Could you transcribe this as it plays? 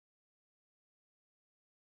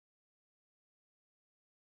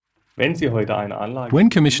When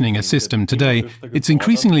commissioning a system today, it's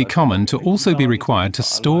increasingly common to also be required to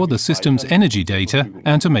store the system's energy data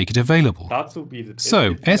and to make it available.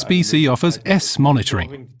 So, SBC offers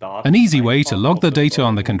S-monitoring, an easy way to log the data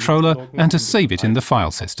on the controller and to save it in the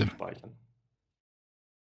file system.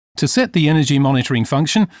 To set the energy monitoring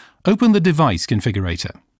function, open the device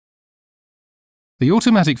configurator. The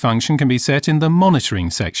automatic function can be set in the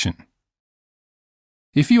monitoring section.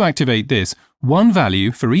 If you activate this, one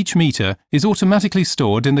value for each meter is automatically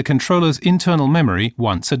stored in the controller's internal memory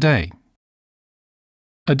once a day.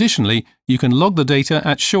 Additionally, you can log the data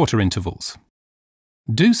at shorter intervals.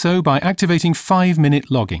 Do so by activating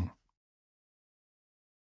 5-minute logging.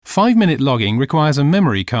 5-minute logging requires a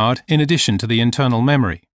memory card in addition to the internal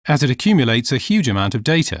memory, as it accumulates a huge amount of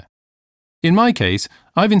data. In my case,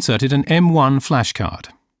 I've inserted an M1 flash card.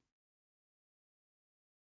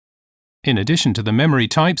 In addition to the memory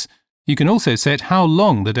types, you can also set how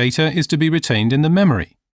long the data is to be retained in the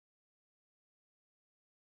memory.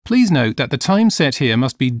 Please note that the time set here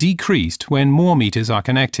must be decreased when more meters are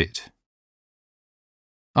connected.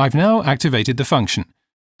 I've now activated the function,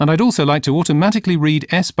 and I'd also like to automatically read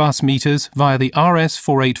Sbus meters via the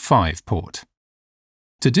RS485 port.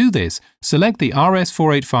 To do this, select the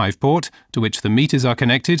RS485 port to which the meters are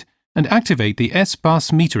connected and activate the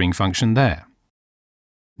Sbus metering function there.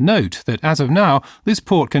 Note that as of now, this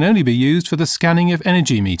port can only be used for the scanning of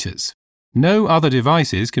energy meters. No other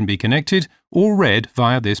devices can be connected or read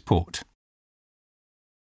via this port.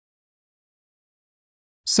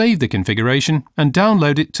 Save the configuration and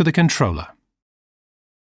download it to the controller.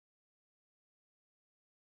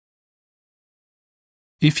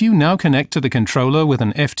 If you now connect to the controller with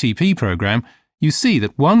an FTP program, you see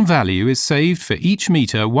that one value is saved for each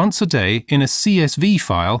meter once a day in a CSV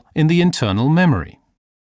file in the internal memory.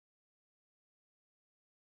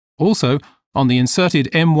 Also, on the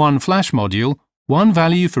inserted M1 flash module, one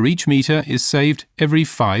value for each meter is saved every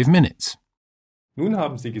 5 minutes.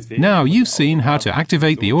 Now you've seen how to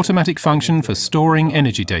activate the automatic function for storing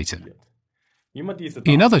energy data.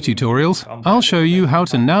 In other tutorials, I'll show you how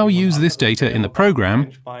to now use this data in the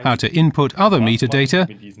program, how to input other meter data,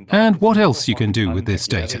 and what else you can do with this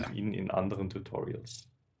data.